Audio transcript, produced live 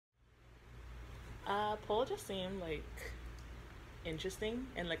Pole just seemed like interesting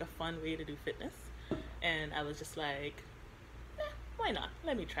and like a fun way to do fitness. And I was just like, why not?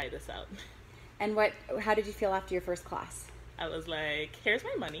 Let me try this out. And how did you feel after your first class? I was like, here's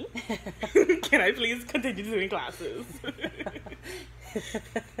my money. Can I please continue doing classes?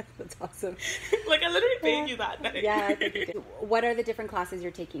 That's awesome. Like, I literally paid you that night. Yeah, I think you did. What are the different classes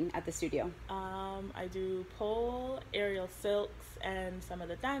you're taking at the studio? I do pole, aerial silks, and some of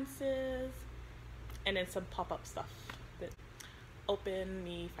the dances, and then some pop-up stuff. Open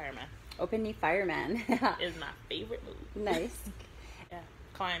knee fireman. Open knee fireman. Is my favorite move. Nice. Yeah,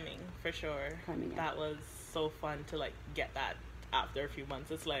 climbing for sure. Climbing, yeah. That was so fun to like get that after a few months.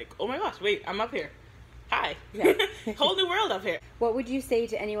 It's like, oh my gosh, wait, I'm up here. Hi. Yeah. Whole new world up here. What would you say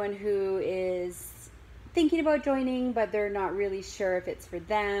to anyone who is thinking about joining, but they're not really sure if it's for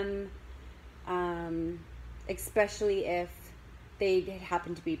them, especially if they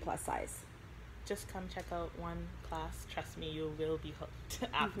happen to be plus size? Just come check out one class. Trust me, you will be hooked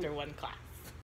after one class.